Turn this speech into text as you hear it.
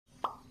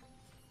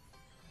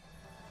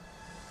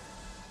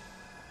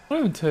I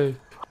don't even take.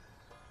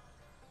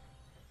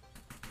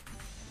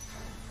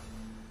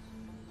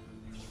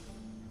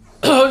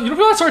 You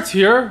know that's our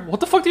tier? What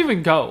the fuck do you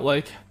even go?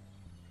 Like, you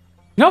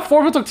know how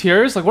 4 people took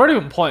tiers? Like, where are you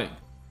even playing?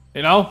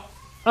 You know?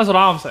 That's what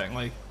I'm saying.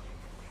 Like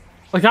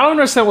I don't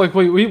understand. Like,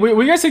 wait,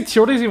 we guys take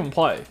tier? What do you even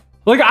play?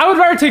 Like, I would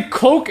rather take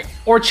cloak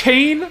or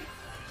chain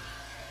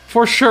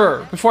for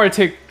sure before I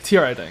take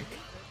tier. I think.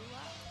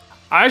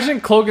 I actually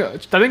think cloak. I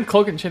think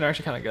cloak and chain are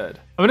actually kind of good.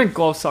 I think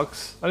glove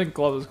sucks. I think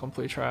glove is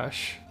complete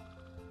trash.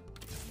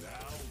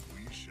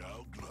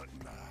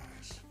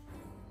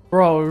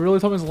 Bro, you really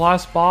told me his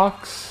last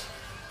box?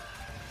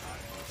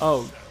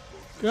 Oh,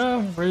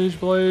 yeah, Rage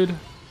Blade,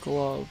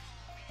 glove.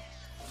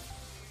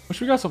 Wish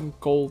we got some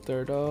gold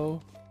there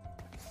though.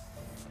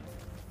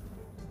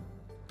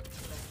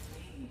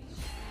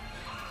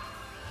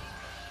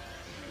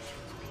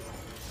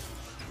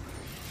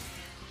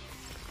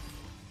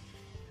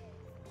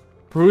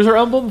 Bruiser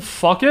emblem?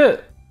 Fuck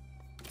it.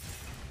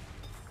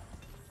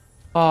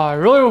 I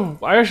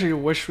actually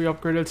wish we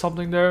upgraded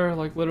something there,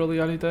 like literally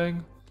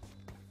anything.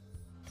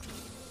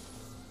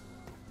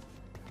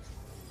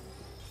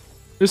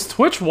 Is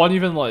Twitch 1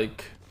 even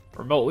like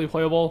remotely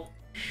playable?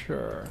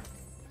 Sure.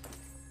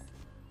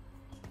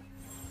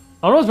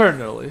 I don't know if it's better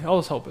than Italy. I'll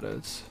just hope it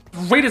is.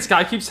 Wait, this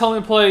guy keeps telling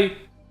me to play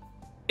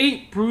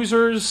 8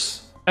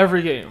 bruisers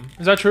every game.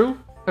 Is that true?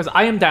 Because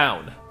I am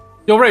down.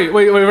 Yo,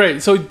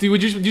 wait. So would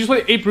you just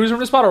play 8 bruiser in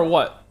this spot or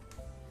what?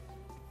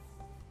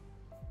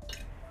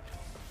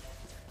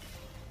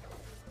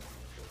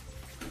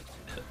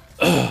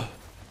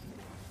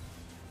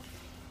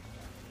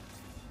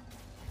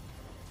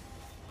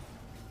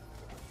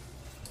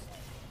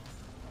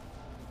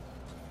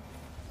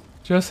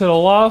 Just hit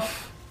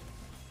Olaf.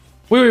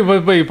 Wait,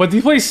 but do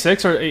you play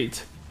 6 or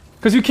 8?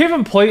 Because you can't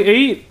even play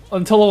 8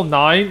 until level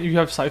 9. You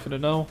have Syfen to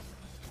know.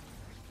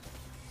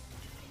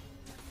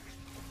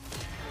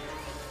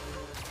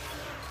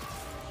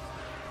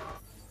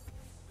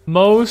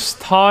 Most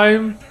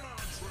time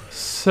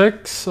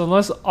 6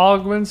 unless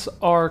augments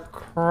are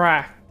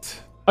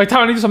cracked. Like,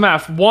 Tyler, I need some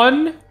math.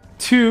 1,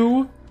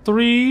 2,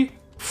 3,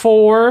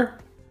 4.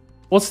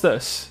 What's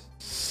this?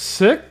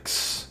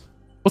 6?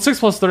 What's 6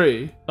 plus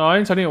 3?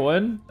 9? So I need to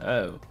win?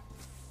 Oh.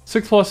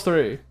 6 plus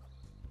 3.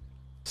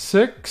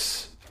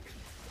 6.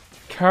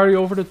 Carry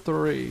over to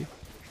 3.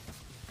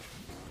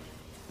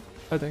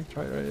 I think.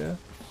 Right, yeah.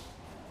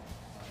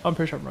 I'm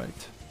pretty sure I'm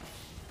right.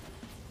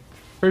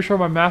 Pretty sure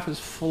my math is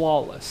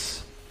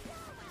flawless.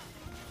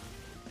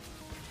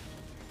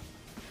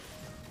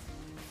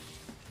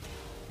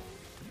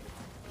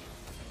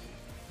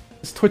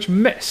 This Twitch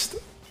missed.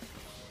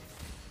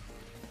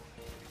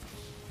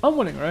 I'm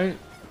winning, right?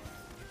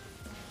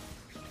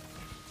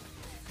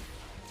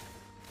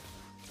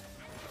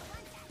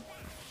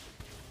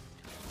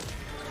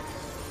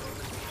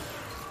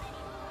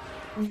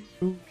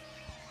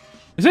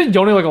 Isn't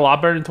Yoni like a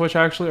lot better than Twitch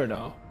actually, or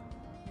no?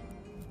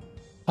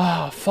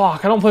 Ah,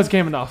 fuck, I don't play this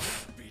game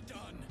enough.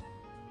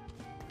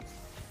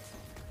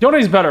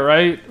 Yoni's better,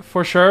 right?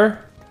 For sure?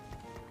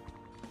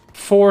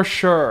 For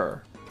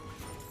sure.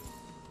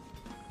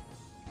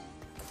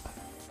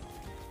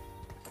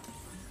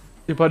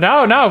 Yeah, but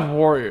now I'm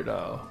Warrior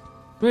though.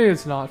 Maybe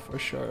it's not for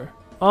sure.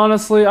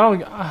 Honestly, I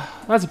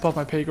don't. That's above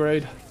my pay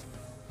grade.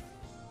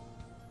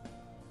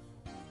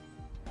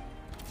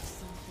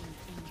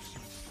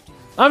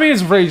 I mean,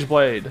 it's Rage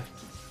Blade,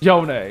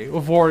 Yone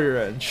with Warrior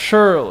in.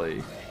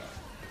 Surely,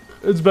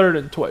 it's better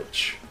than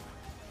Twitch.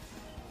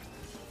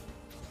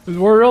 Is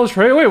Warrior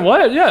illustrated? Wait,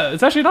 what? Yeah,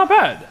 it's actually not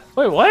bad.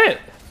 Wait, what?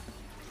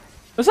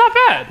 It's not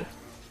bad.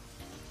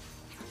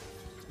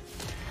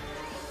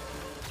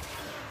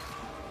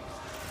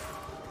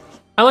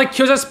 I like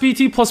QSS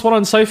BT +1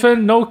 on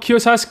Syfen. No,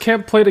 QSS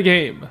can't play the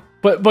game.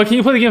 But can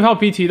you play the game without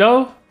BT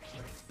though?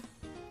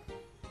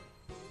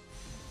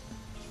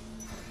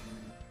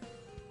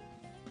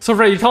 So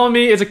Ray, you're telling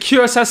me it's a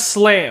QSS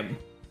slam.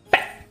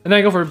 And then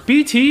I go for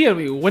BT and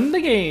we win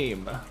the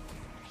game.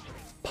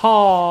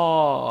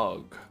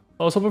 Pog.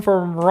 I was hoping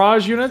for a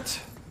Mirage unit.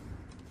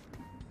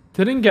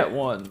 Didn't get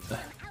one.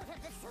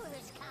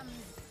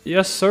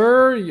 Yes,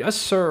 sir. Yes,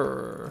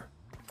 sir.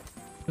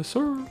 Yes,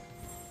 sir.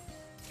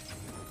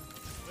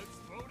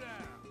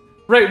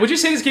 Ray, would you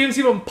say this game is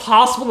even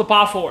possible to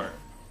bot for?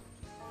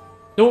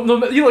 No,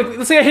 you know, like,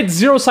 let's say I hit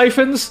 0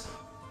 Syfens,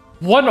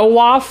 1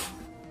 Olaf.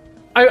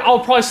 I'll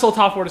probably still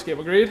top 4 this game,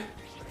 agreed?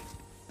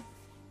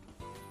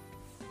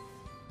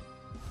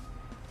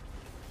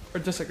 Or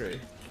disagree?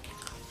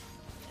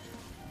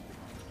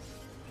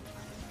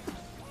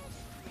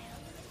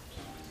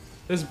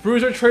 This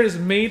Bruiser trade is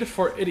made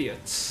for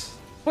idiots.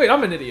 Wait,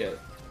 I'm an idiot.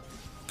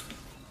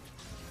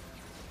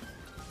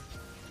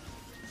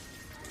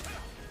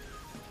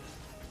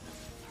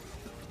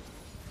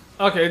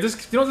 Okay, you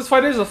know what this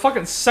fight is? A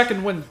fucking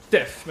second wind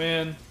diff,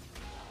 man.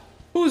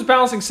 Who's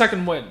balancing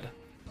second wind?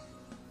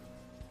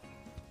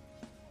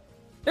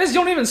 This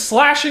don't even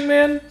slashing,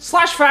 man.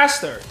 Slash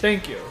faster.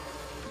 Thank you.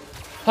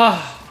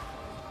 I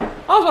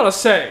was about to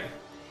say.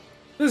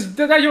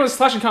 That unit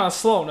slashing kind of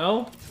slow,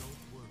 no?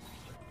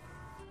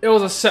 It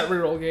was a set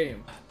reroll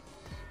game.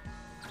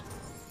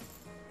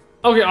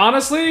 Okay,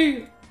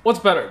 honestly, what's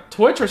better?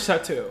 Twitch or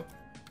Set 2?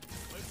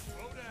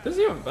 This is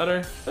even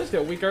better. Let's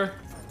get weaker.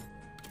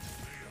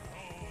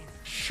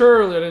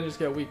 Surely I didn't just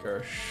get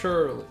weaker.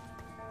 Surely.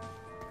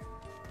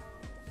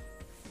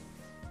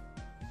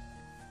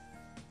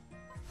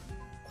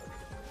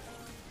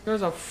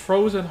 There's a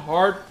frozen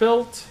heart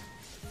built.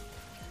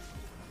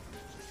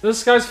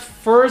 This guy's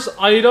first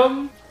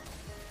item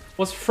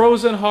was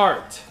frozen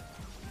heart.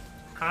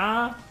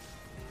 Huh?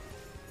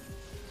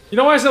 You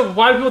know why I said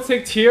why do people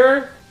take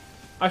tier?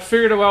 I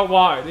figured out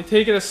why. They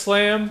take it as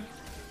slam.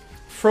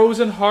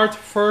 Frozen heart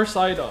first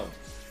item.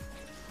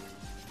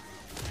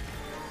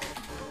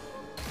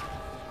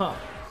 Huh.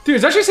 Dude,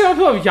 it's actually saying how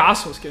people have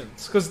Yasuo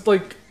skins. Because,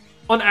 like,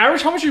 on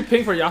average, how much are you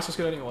paying for a Yasuo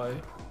skin anyway?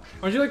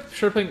 Aren't you, like,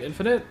 sure paying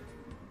infinite?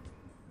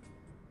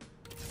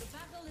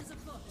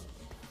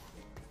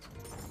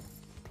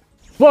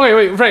 Well,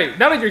 wait.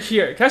 Now that you're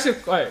here, can I say,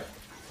 wait.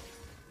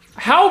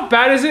 How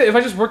bad is it if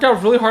I just work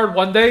out really hard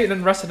one day and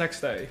then rest the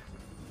next day?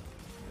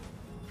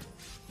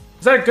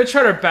 Is that a good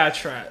strat or a bad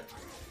strat?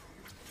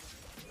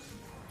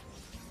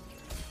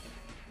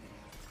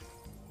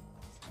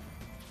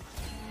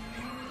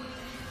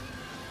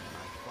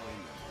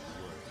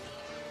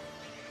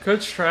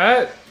 Good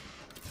strat.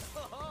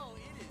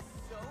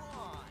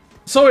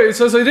 So wait,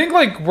 so you think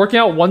like working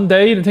out one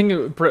day and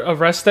taking a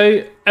rest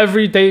day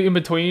every day in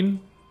between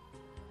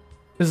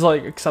is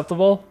like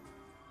acceptable?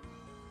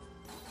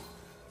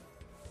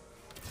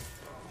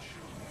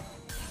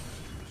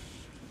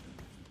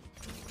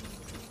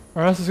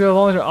 Rest is good as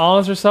long as you're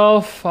honest with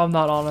yourself. I'm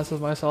not honest with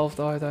myself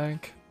though, I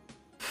think.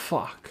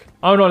 Fuck.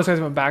 I don't know this guy's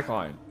in my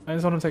backline. I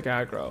just want him to take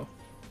aggro.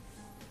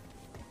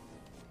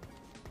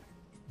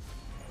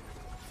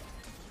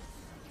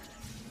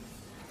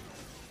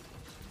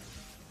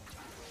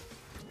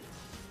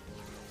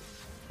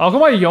 How come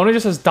my Yone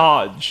just says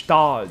dodge,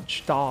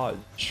 dodge,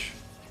 dodge?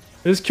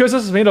 This QSS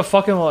is made of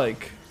fucking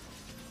like...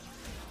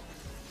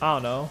 I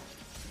don't know.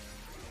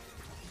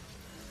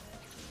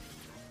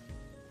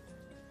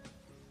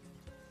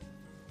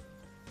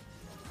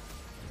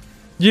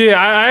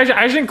 Yeah, I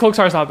actually think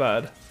Cloakstar's not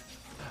bad.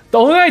 The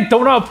only thing I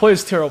don't know how to play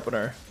is tier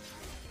opener.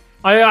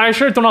 I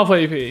sure don't know how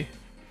to play AP.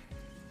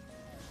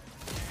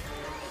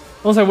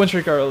 Unless I win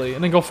streak early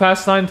and then go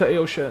fast 9 to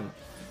AO Shin.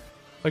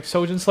 Like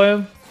Sojin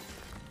Slam.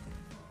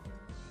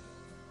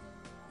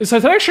 Is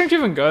Titanic Strength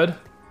even good?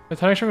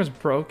 Titanic Strength is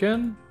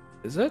broken?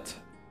 Is it?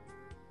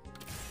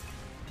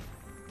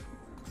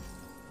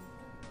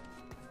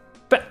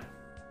 Bet.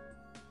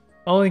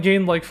 I only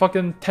gained like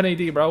fucking 10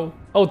 AD, bro.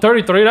 Oh,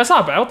 33? That's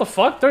not bad. What the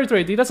fuck?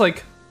 33 AD? That's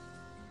like...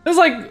 This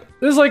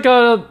is like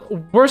a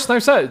worse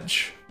Knife's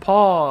Edge.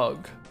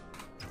 Pog.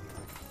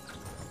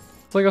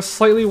 It's like a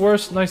slightly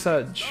worse Knife's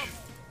Edge.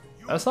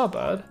 That's not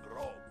bad.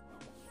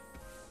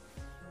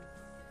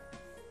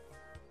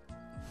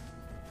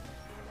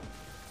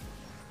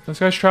 This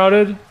guy's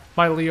shrouded.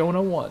 My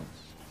Leona won.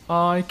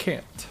 I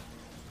can't.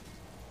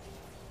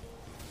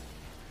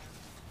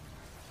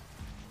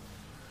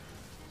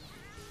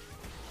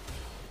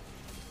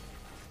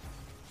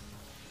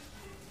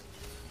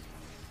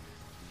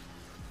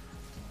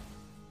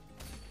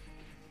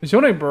 Is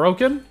Yone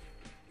broken?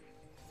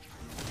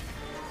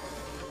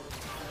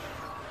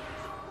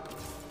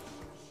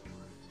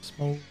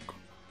 Smoke.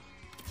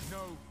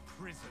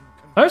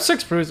 I have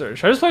 6 bruisers.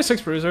 Should I just play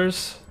 6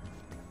 bruisers?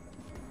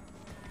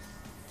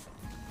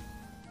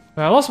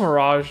 Man, I lost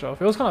Mirage though.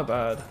 Feels kind of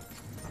bad.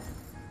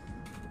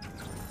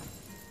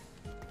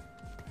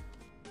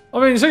 I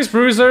mean, 6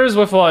 bruisers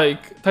with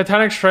like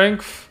Titanic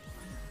Strength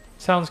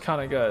sounds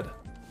kind of good.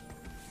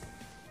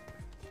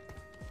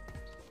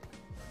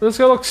 This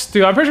guy looks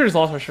stupid. I'm pretty sure he's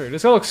lost my shirt.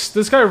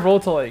 This guy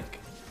rolled to like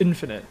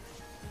infinite.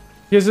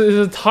 His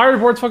entire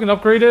board's fucking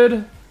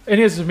upgraded, and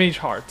he has his mage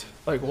heart.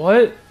 Like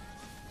what?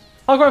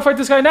 How can I fight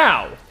this guy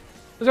now?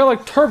 This guy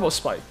like turbo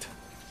spiked.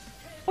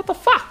 What the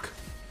fuck?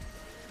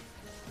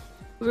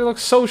 This guy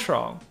looks so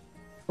strong.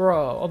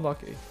 Bro,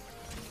 unlucky.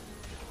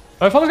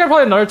 If I thought this guy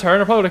probably another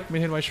turn, I probably would have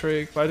maintained my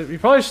streak. But he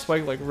probably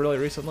spiked like really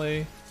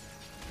recently.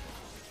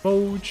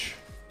 Boge.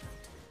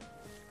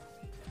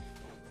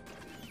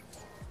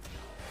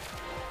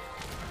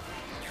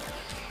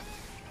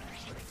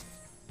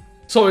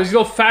 So he's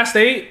go fast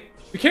 8.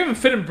 We can't even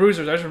fit in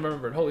bruisers. I just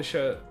remembered. Holy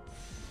shit.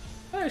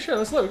 Hey, shit.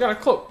 Let's look. We got a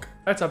cloak.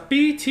 That's a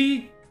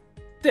BT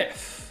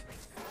diff.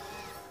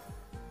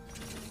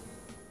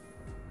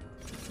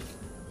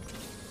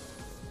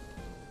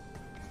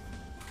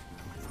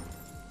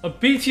 A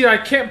BT I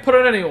can't put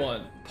on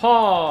anyone.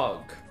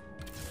 Pog.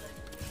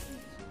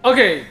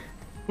 Okay.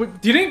 Do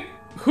you think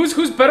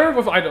who's better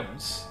with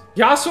items?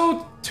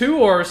 Yasuo 2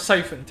 or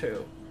Syfen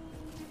 2?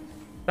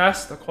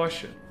 That's the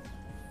question.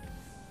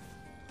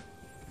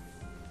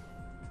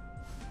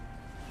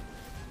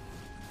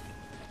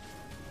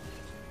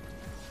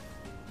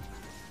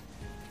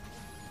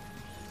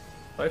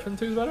 Syfen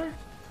 2 is better?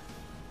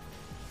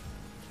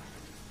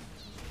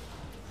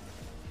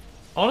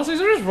 Honestly,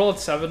 should I just roll at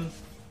 7?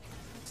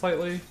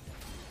 Slightly.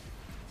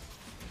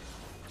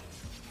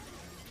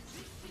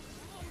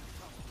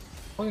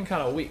 Looking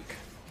kind of weak.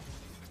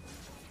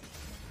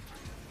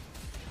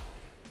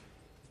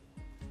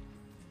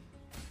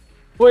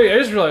 Wait, I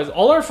just realized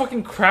all our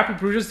fucking crappy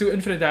Bruisers do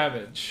infinite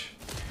damage.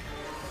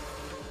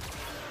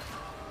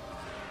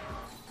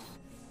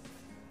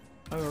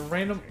 I have a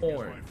random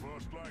horn.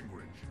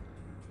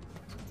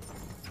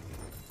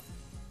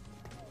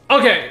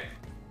 Okay,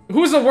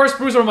 who's the worst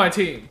Bruiser on my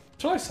team?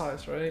 It's really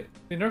Silas, right?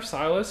 They nerf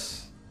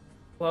Silas.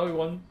 Lowy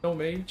one, no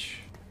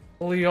mage.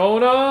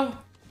 Leona?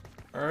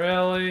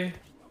 Really?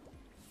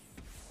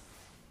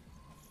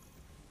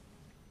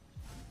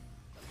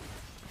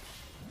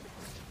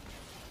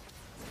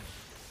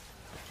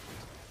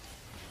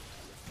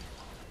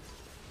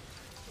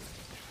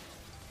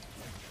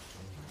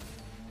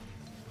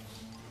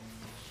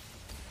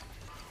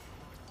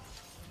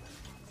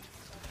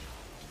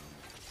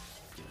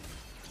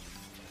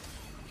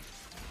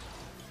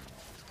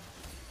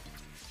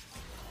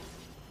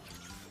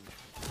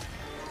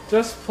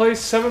 Just play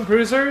 7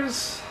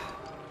 Bruisers?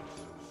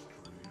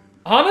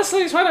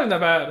 Honestly, it's not even that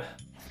bad.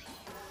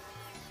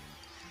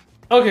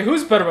 Okay,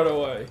 who's better by the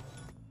way?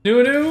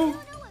 Nunu,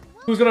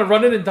 who's gonna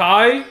run in and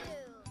die?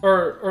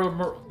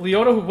 Or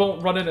Leona, who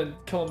won't run in and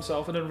kill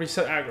himself and then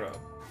reset aggro?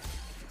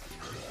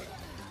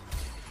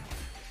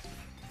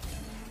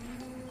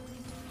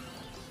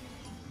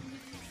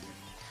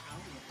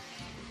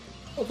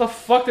 What the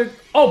fuck did...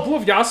 Oh, blue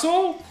of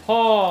Yasuo?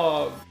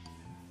 Pog.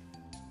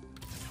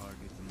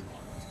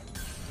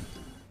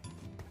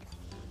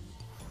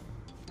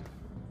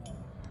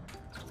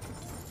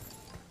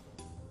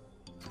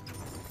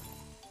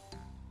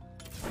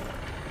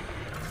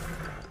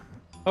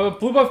 I have a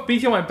blue buff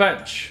BT on my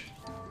bench.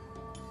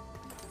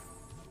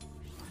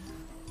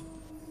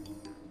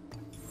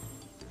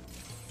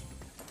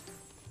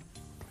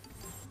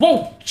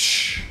 Whoa!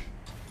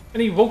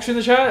 Any Wokes in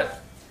the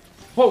chat?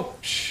 Whoa!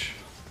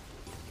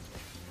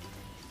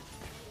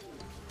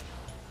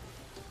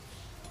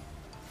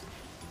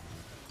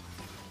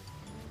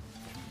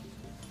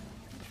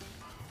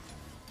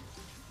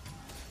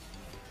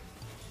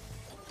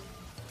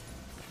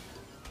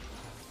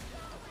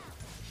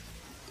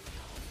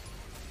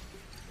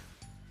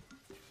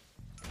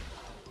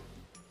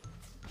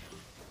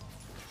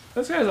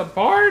 This guy's a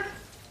bard?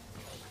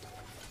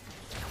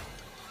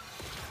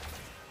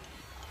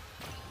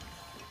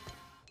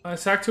 I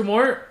sack 2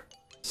 more.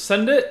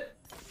 Send it.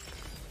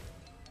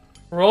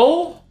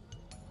 Roll.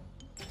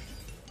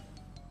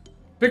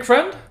 Big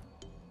friend?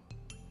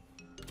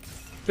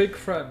 Big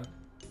friend.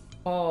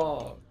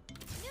 Oh.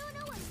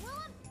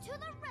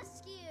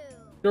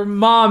 Your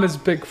mom is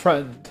big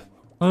friend.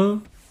 Huh?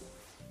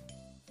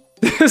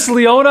 This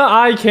Leona,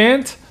 I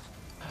can't.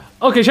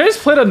 Okay, should I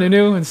just play the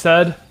Nunu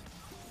instead?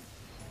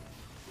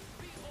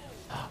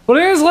 But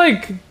it is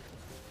like,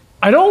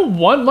 I don't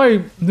want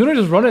my Nunu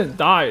to just run it and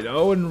die,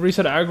 though, and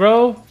reset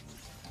aggro.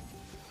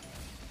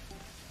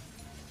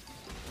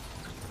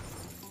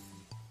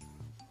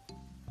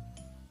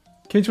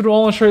 Can't you do it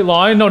all in a straight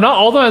line? No, not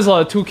all of them has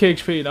 2k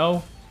HP,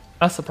 no?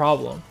 That's the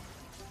problem.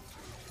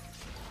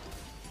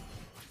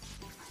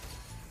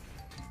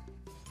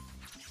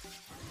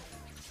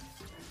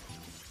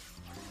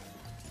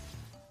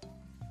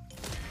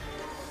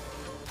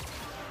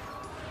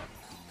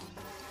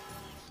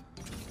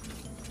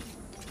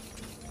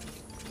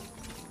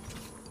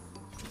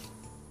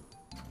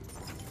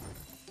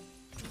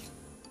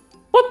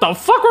 What the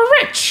fuck? We're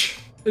rich!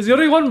 Is the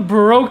only one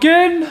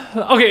broken?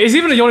 Okay, is he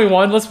even the only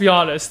one? Let's be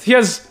honest. He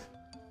has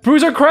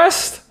Bruiser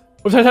Crest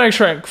with Titanic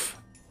Strength.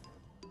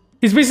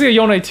 He's basically a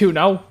Yone 2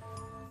 now.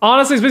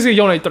 Honestly, it's basically a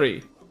Yone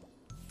 3.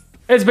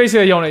 It's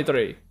basically a Yone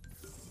 3.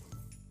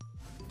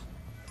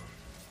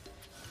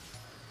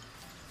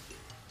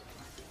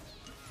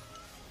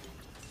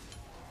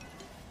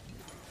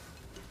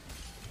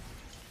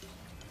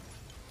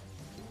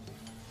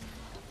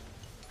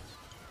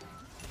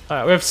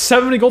 Alright, we have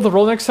 70 gold to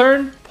roll next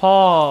turn.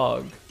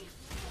 Pog.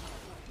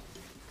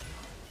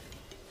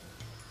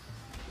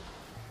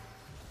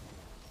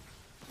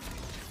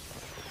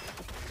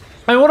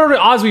 I mean, what are the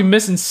odds we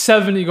missing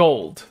 70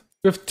 gold?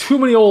 We have too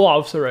many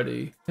Olafs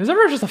already. Is there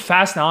ever just a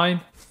fast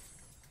 9?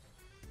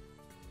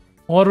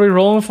 What are we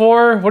rolling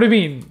for? What do you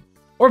mean?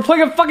 We're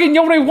playing a fucking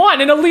Yone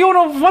 1 and a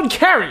Leona 1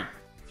 carry.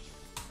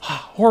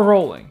 We're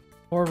rolling.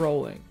 We're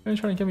rolling. Are you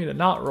trying to get me to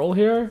not roll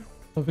here?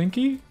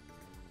 Levinky?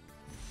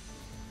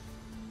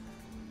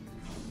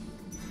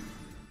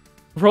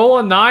 Roll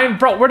a 9?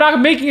 Bro, we're not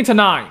making it to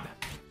 9.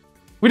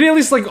 We need at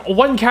least like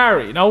 1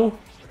 carry, no?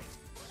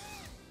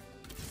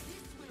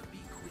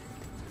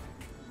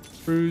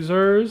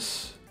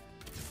 Bruisers.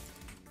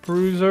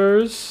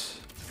 Bruisers.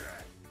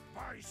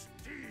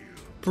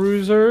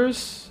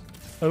 Bruisers.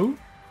 Oh? Wait,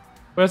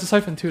 that's a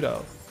Syfen too,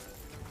 though.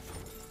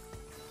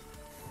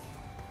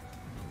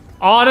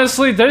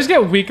 Honestly, did I just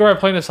get weaker at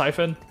playing the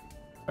Syfen?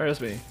 Or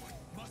is me?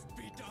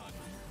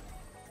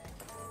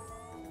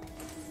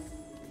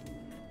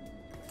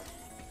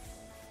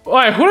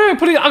 Alright, who am I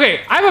putting?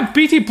 Okay, I have a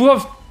BT blue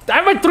of. I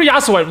have my 3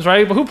 Yasuo items,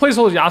 right? But who plays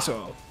all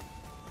Yasuo?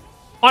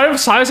 Oh, I have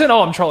Syfen?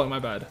 Oh, I'm trolling, my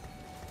bad.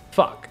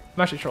 Fuck.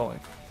 I'm actually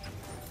trolling.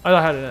 I thought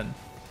I had it in.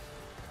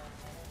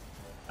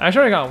 I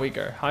should have gotten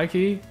weaker. High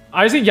key.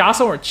 I think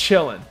Yasuo are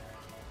chilling.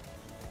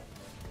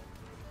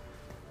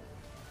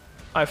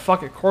 Alright,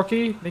 fuck it.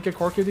 Corky? Naked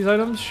Corky with these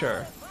items?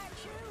 Sure.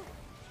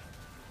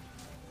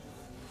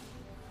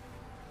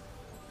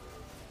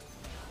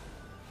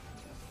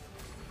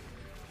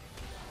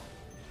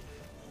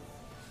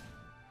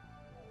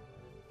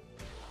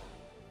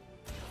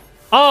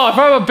 Oh, I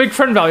forgot about big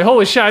friend value.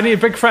 Holy shit, I need a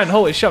big friend.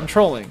 Holy shit, I'm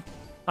trolling.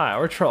 Alright,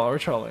 we're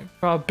trolling.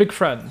 Big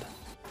friend.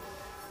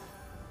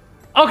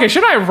 Okay,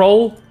 should I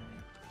roll?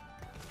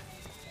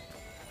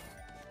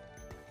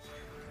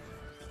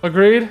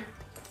 Agreed.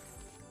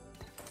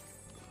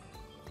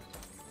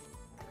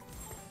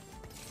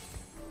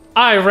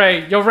 Alright,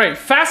 Ray. Yo, Ray.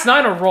 Fast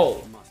 9 or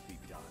roll?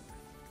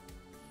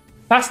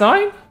 Fast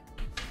 9?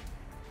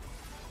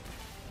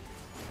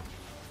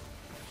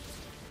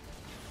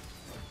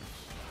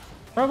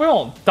 We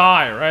don't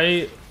die,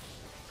 right?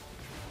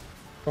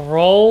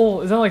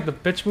 Roll? Isn't that like the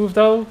bitch move,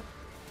 though?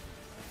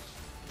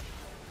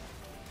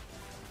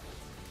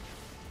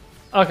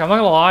 Okay, I'm not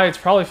gonna lie. It's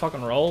probably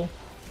fucking roll.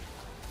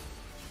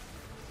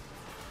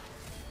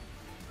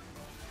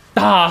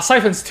 Ah,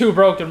 Syfen's too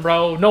broken,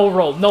 bro. No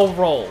roll, no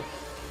roll.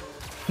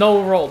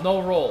 No roll,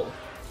 no roll.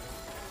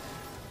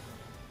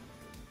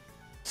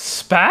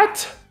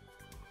 Spat?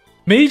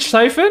 Mage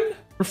Syfen?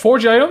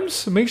 Reforge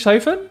items? Mage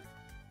Syfen?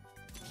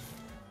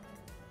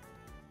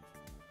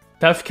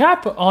 Death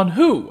cap on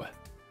who?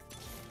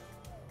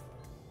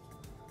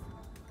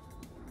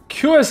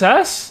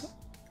 QSS?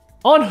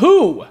 On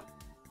who?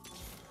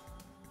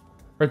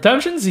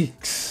 Redemption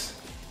Zeeks.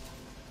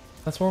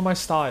 That's more my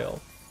style.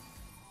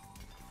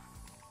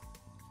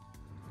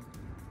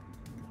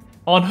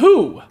 On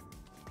who?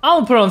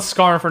 I'll put it on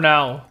Skarn for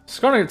now.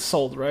 Skarn gets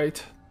sold,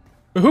 right?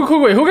 Wait,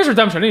 who gets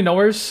redemption? Any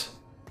knowers?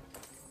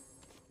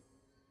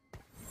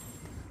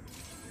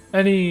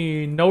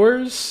 Any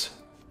knowers?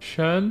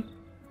 Shen?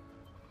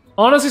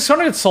 Honestly,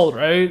 Skarn gets sold,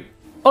 right?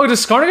 Oh,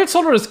 does Skarn get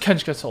sold or does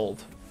Kench get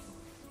sold?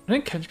 I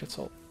think Kench gets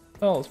sold.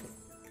 Oh,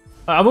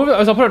 I'll move it.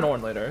 I'll put an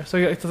Ornn later. So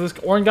this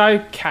Ornn guy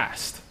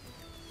cast.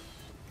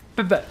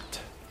 pepeD.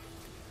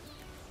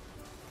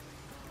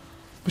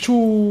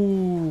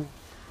 Pachoo.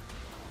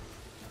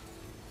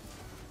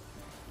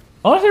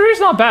 Honestly, Reed's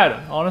not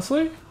bad.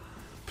 Honestly.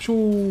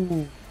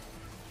 Pachoo.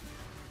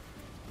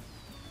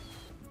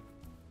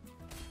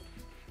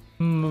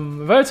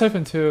 Very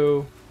Syfen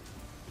too.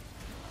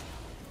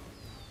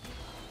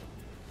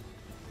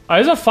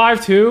 He's a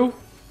 5-2.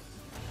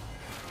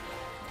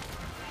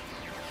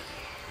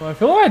 I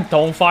feel like I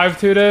don't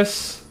 5-2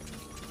 this.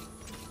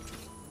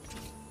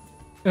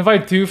 If I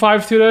do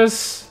 5-2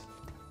 this,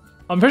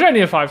 I'm pretty sure I need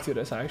to 5-2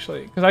 this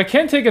actually. Because I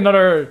can't take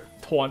another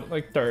 20,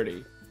 like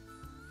 30.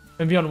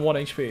 And be on 1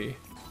 HP.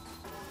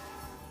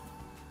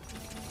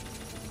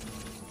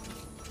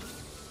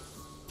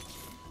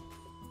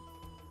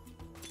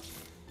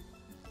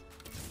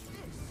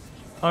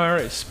 I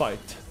already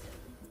spiked.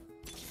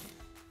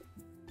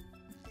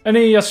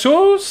 Any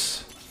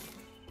Yasuos?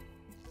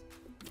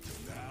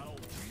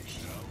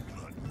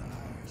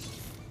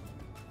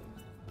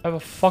 I have a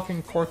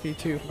fucking Corky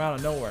too from out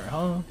of nowhere,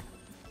 huh?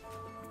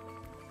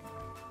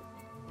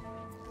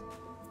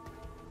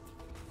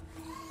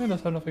 It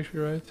does have enough HP,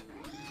 right?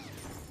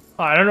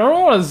 I don't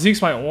want to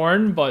Zeke's my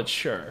Ornn, but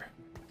sure.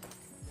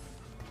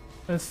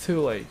 It's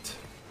too late.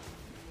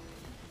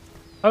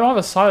 I don't have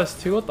a size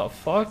 2, what the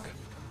fuck?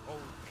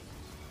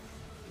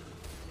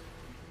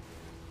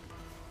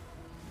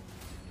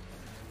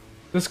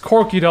 This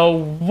Corky though,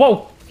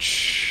 whoa!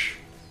 Shh.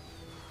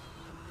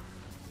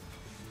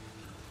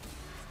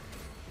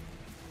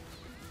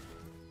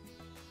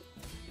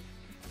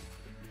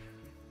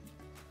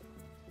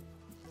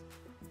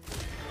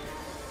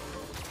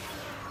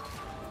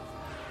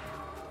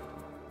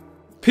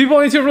 People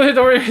need to really hit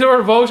the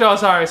word Vogue. Oh,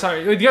 sorry.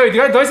 Do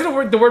I say the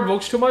word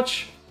Vogue too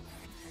much?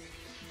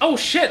 Oh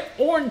shit,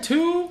 Ornn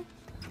 2?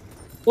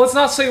 Let's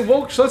not say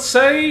Vogue, let's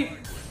say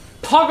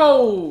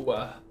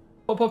Puggo!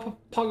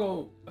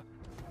 Puggo.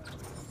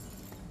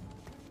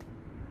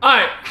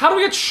 Alright, how do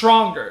we get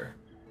stronger?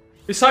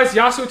 Besides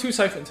Yasuo 2,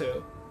 Syfen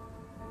 2.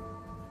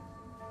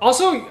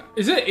 Also,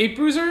 is it 8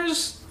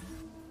 bruisers?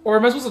 Or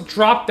am I supposed to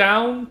drop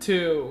down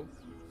to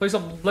play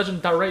some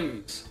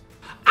legendaries?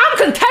 I'm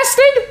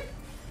contested?!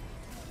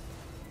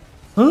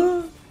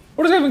 Huh?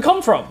 Where does that even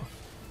come from?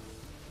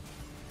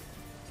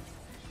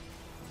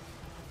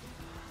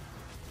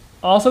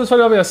 Also, this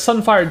probably be a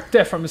Sunfire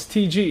diff from his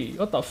TG.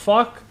 What the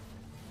fuck?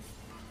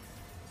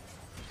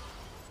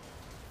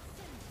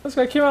 This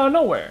guy came out of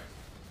nowhere.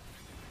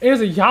 It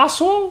is a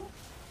Yasuo?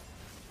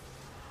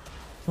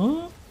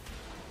 Huh?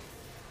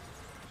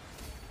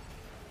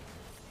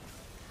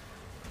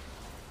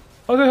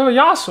 Oh, they have a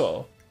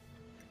Yasuo.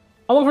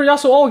 I'm looking for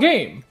Yasuo all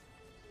game.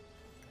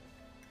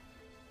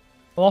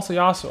 I'm also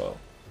Yasuo.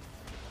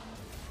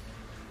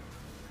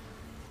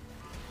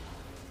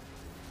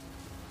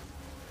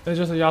 It's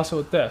just a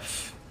Yasuo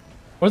diff.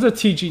 Where's the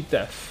TG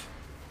diff?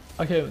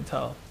 I can't even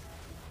tell.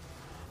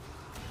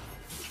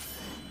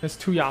 There's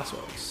 2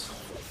 Yasuos.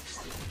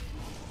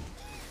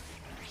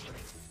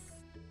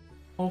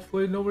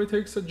 Hopefully nobody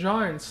takes the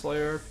Giant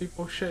Slayer.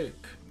 People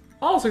shake.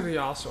 I'll take the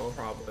Yasuo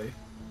probably.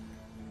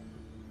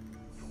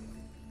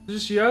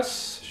 Just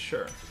yes?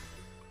 Sure.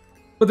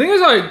 The thing is,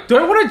 like, do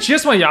I want to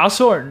GS my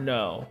Yasuo or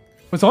no?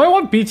 Do I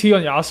want BT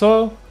on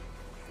Yasuo?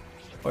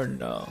 Or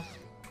no?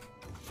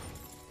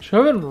 Should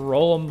I even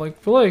roll him? Like,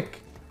 feel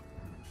like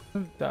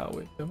I'm that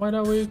weak. Am I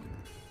that weak?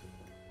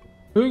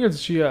 Who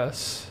gets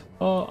GS?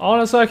 Oh,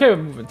 honestly, I can't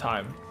even move in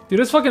time. Dude,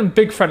 this fucking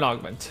big friend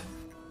augment.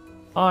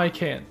 I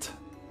can't.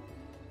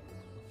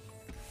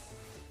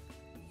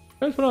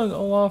 Let's put on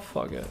Olaf.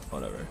 Fuck it.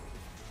 Whatever.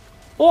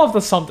 Olaf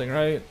does something,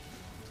 right?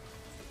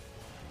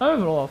 I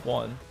haven't Olaf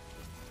won.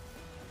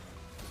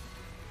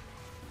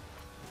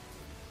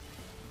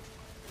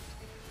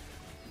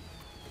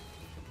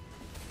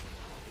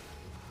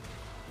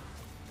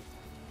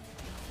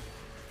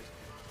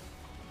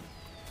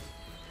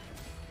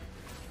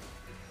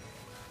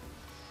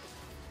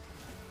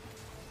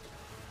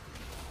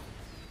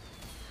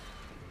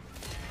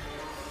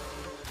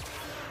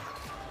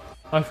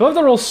 I feel like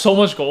they roll so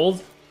much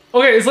gold.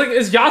 Okay, it's like,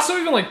 is Yasuo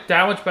even like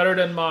that much better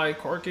than my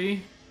Corki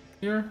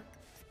here?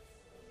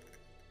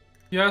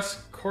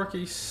 Yes,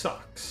 Corki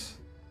sucks.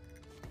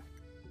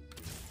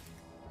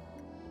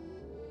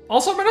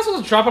 Also, I might as well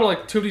just drop out of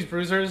like 2 of these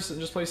bruisers and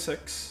just play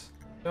 6.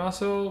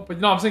 Yasuo, but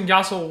no, I'm saying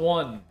Yasuo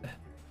 1.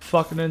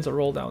 Fucking ends a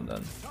roll down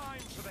then.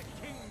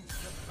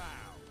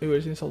 Maybe we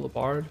just need to sell the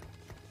Bard.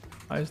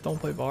 I just don't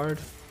play Bard.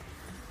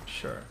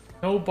 Sure.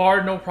 No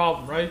Bard, no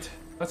problem, right?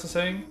 That's the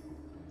saying.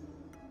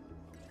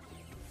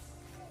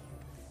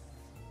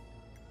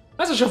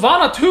 That's a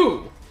Shyvana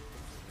too!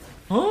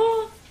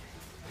 Huh?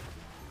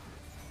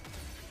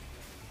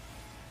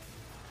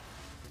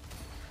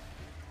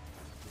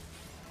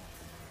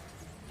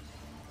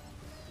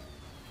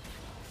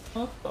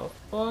 What the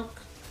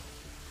fuck?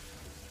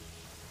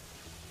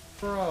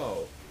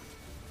 Bro.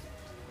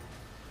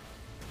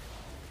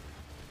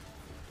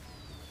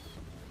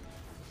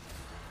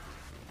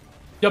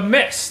 You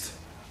missed!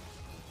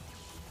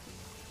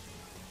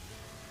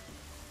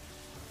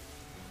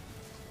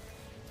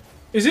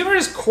 Is even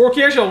his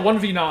Corki actually a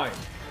 1v9?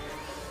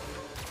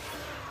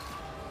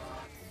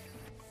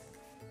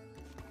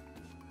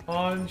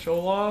 Punch,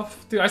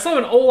 Olaf. Dude, I still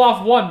have an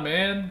Olaf 1,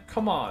 man.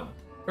 Come on.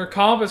 Their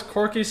comp is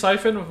Corki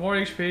Syfen with more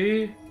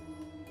HP.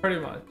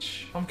 Pretty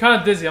much. I'm kind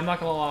of dizzy, I'm not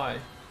gonna lie.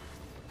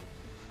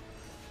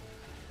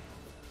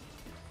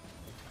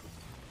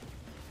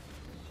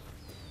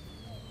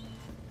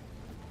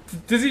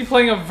 Dizzy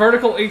playing a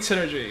vertical 8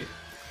 synergy.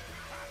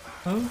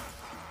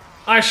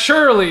 Huh?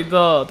 Surely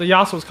the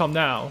Yasuo's come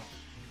now.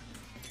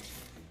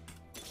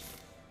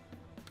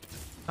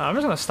 I'm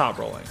just gonna stop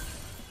rolling.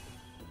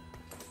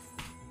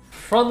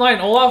 Frontline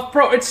Olaf,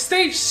 bro, it's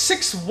stage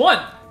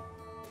 6-1.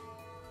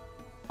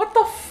 What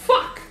the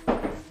fuck?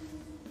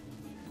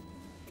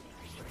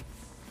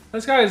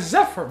 This guy is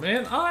Zephyr,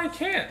 man. I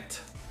can't.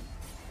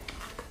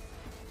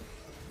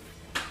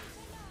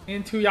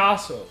 And 2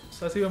 Yasuos.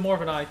 So that's even more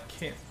of an I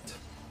can't.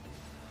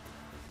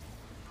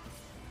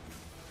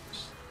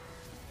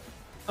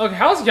 Okay,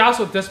 how's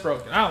Yasuo this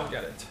broken? I don't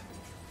get it.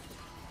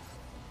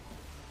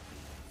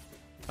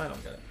 I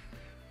don't get it.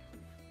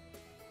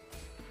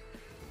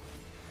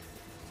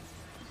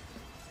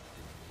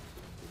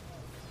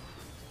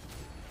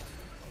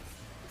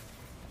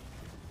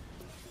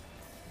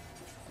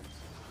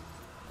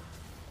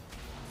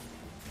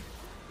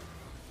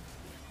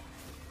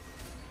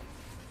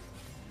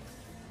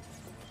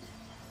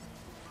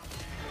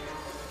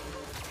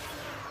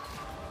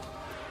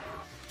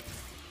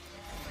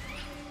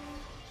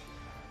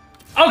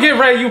 Okay,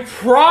 Ray, you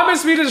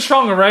promised me this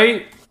stronger,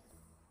 right?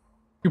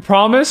 You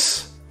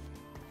promise?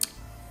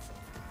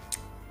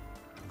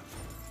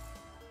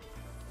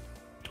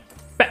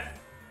 Bet.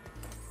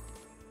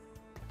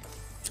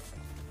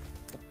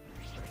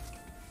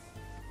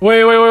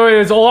 Wait.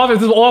 If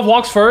this Olaf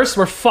walks first,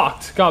 we're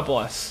fucked. God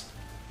bless.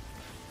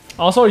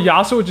 Also,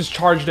 Yasuo just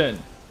charged in.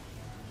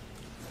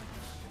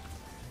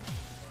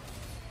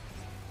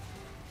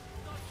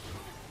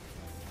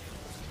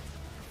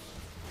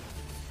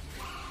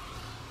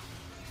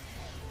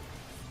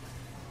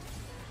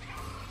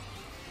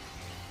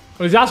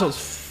 But Yasuo's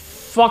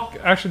fuck.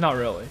 Actually, not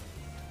really.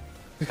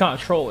 He's kind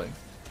of trolling.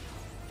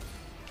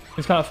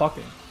 He's kind of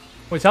fucking.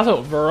 Wait, is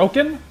Yasuo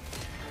broken?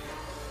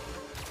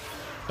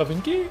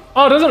 Pinky?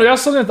 Oh, doesn't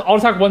Yasuo auto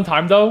attack 1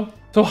 time though?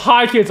 So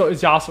high key it's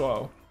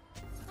Yasuo.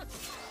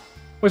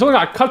 Wait, it's only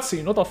got a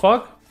cutscene. What the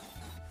fuck?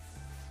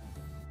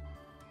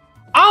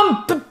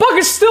 The bug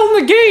is still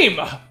in the game.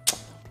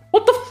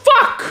 What the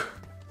fuck?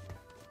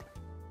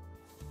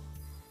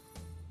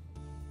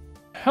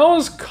 How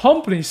is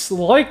companies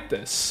like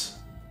this?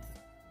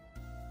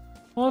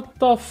 What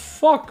the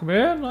fuck,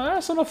 man? I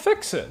asked them to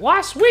fix it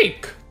last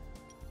week.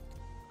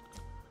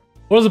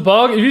 What is the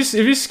bug? If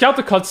you scout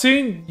the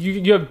cutscene,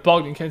 you get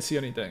bugged and can't see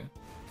anything.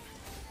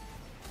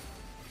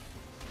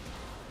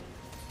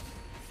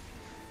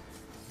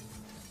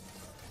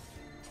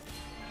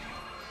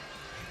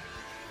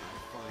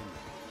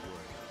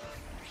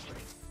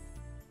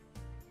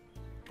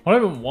 What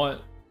do I even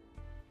want?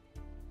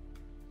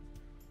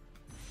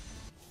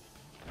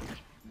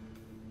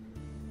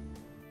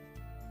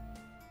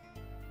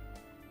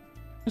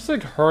 It's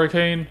like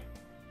Hurricane.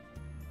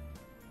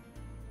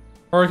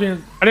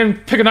 Hurricane. I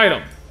didn't pick an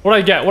item.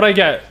 What'd I get? What'd I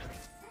get?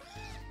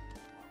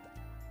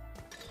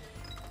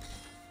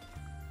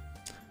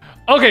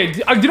 Okay, do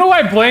you know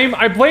what I blame?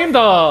 I blamed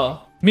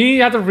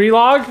me at the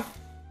relog.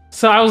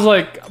 So I was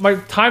like, my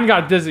time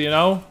got dizzy, you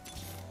know?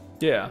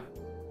 Yeah.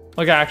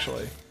 Like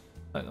actually.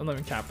 I'm not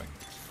even capping.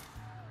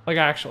 Like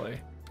actually.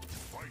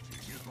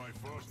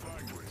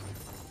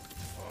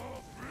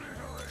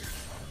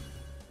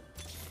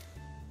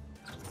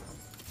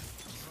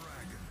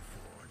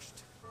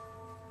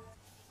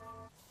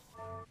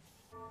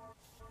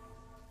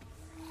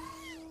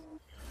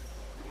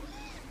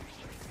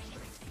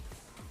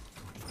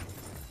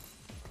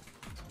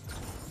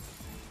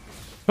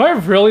 Do I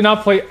really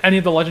not play any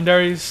of the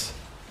legendaries?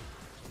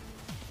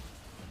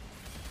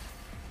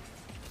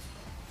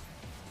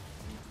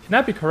 Can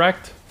that be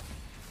correct?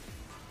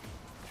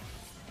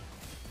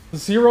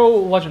 0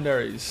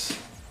 legendaries.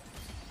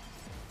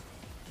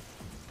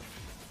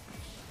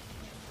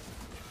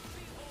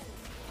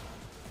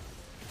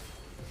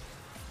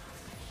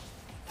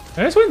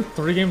 Can I just win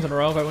 3 games in a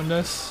row if I win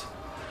this?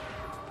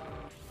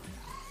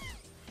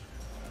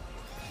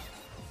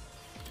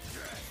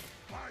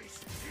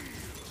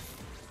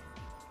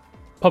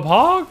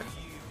 Pub-hog?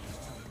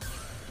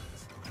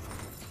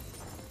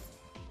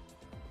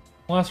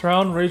 Last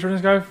round, Rage Run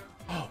this guy.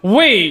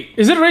 Wait,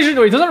 is it Rage Run?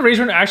 Wait, doesn't Rage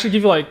Run actually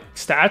give you like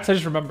stats? I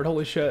just remembered.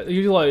 Holy shit. It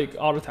gives you like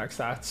auto attack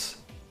stats.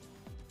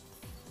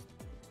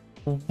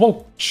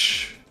 Whoa.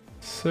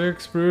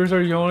 6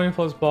 Bruiser, Yoni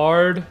plus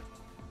Bard.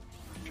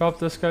 Drop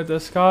this guy,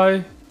 this guy.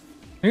 I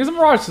think the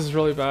Mirage is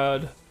really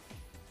bad.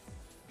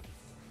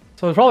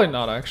 So it's probably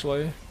not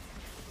actually.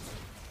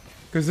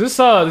 Because this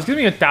gives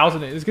me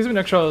 1,000. This gives me an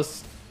extra,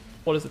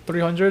 what is it,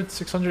 300,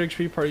 600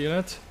 HP per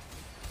unit.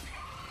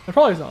 It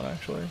probably is not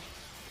actually.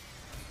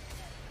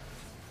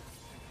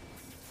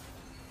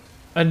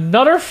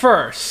 Another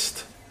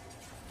first.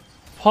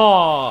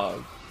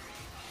 Pog.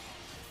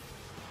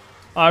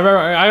 I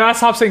gotta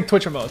stop saying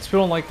Twitch emotes.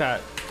 People don't like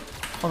that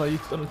on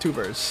the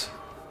tubers.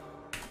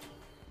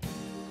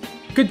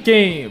 Good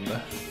game.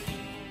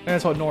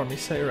 That's what normies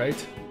say,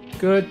 right?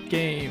 Good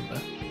game.